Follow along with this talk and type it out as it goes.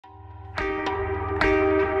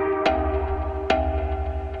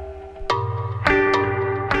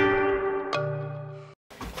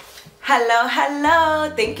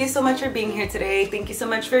Hello. Thank you so much for being here today. Thank you so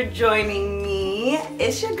much for joining me.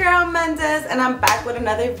 It's your girl Mendez and I'm back with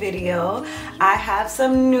another video. I have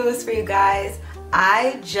some news for you guys.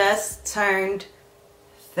 I just turned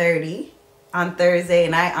 30 on Thursday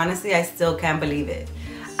and I still can't believe it.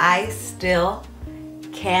 I still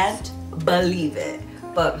can't believe it.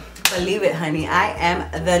 But believe it, honey, I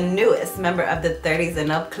am the newest member of the 30s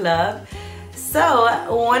and Up Club.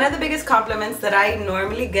 So one of the biggest compliments that I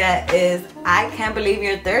normally get is, I can't believe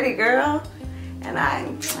you're 30, girl. And I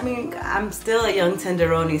mean, I'm still a young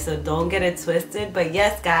tenderoni, so don't get it twisted. But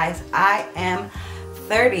yes, guys, I am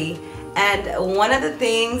 30. And one of the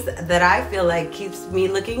things that I feel like keeps me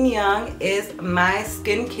looking young is my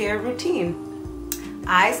skincare routine.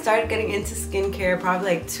 I started getting into skincare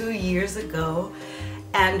probably like 2 years ago.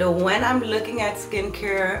 And when I'm looking at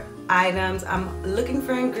skincare items, I'm looking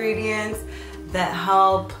for ingredients that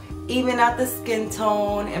help even out the skin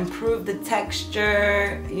tone, improve the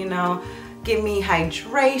texture, you know, give me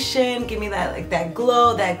hydration, give me that like that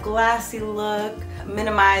glow, that glassy look,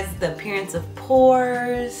 minimize the appearance of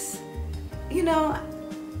pores. You know,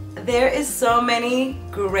 there is so many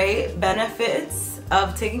great benefits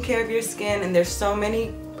of taking care of your skin, and there's so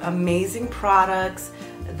many amazing products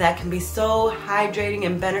that can be so hydrating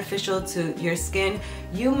and beneficial to your skin.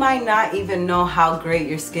 You might not even know how great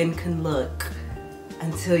your skin can look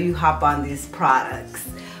until you hop on these products.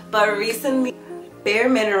 But recently, Bare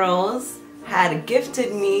Minerals had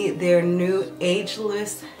gifted me their new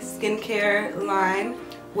Ageless skincare line,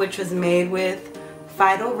 which was made with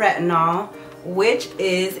PHYTO-RETINOL, which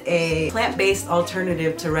is a plant-based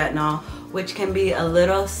alternative to retinol, which can be a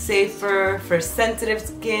little safer for sensitive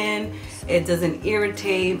skin. It doesn't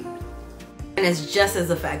irritate, and it's just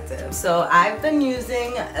as effective. So I've been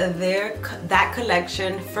using that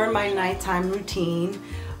collection for my nighttime routine,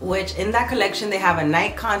 which in that collection they have a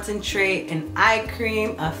night concentrate, an eye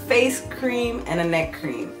cream, a face cream, and a neck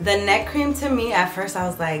cream. The neck cream, to me at first I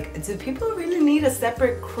was like, do people really need a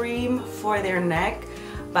separate cream for their neck?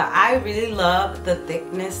 But I really love the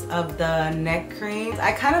thickness of the neck cream.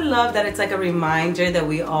 I kind of love that it's like a reminder that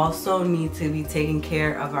we also need to be taking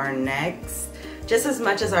care of our necks just as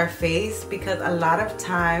much as our face, because a lot of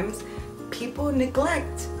times people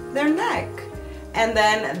neglect their neck. And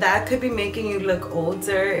then that could be making you look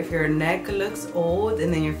older. If your neck looks old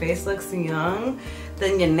and then your face looks young,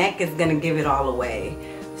 then your neck is gonna give it all away.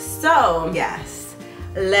 So yes,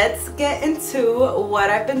 let's get into what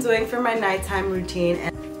I've been doing for my nighttime routine.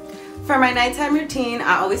 And for my nighttime routine,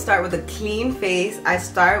 I always start with a clean face. I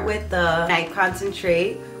start with the night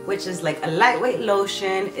concentrate, which is like a lightweight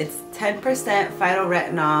lotion. It's 10%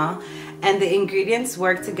 PHYTO-RETINOL, and the ingredients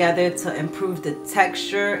work together to improve the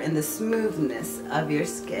texture and the smoothness of your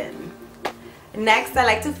skin. Next, I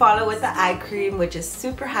like to follow with the eye cream, which is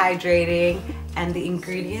super hydrating, and the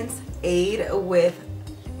ingredients aid with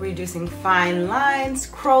reducing fine lines,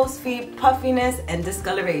 crow's feet, puffiness, and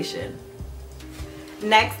discoloration.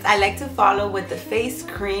 Next, I like to follow with the face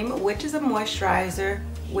cream, which is a moisturizer,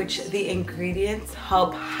 which the ingredients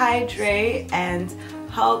help hydrate and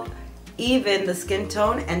help even the skin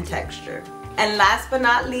tone and texture. And last but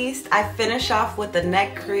not least, I finish off with the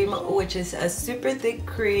neck cream, which is a super thick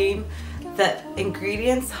cream. The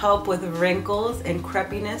ingredients help with wrinkles and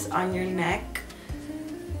crepiness on your neck.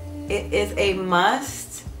 It is a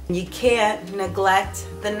must. You can't neglect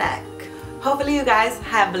the neck. Hopefully you guys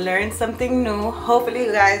have learned something new. Hopefully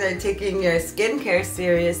you guys are taking your skincare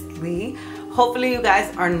seriously. Hopefully you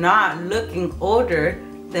guys are not looking older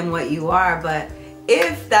than what you are. But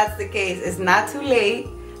if that's the case, it's not too late.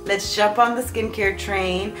 Let's jump on the skincare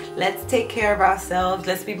train. Let's take care of ourselves.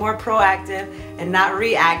 Let's be more proactive and not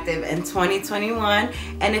reactive in 2021.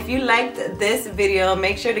 And if you liked this video,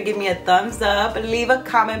 make sure to give me a thumbs up, leave a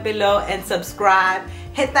comment below, and subscribe.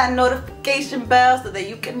 Hit that notification bell so that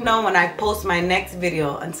you can know when I post my next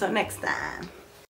video. Until next time.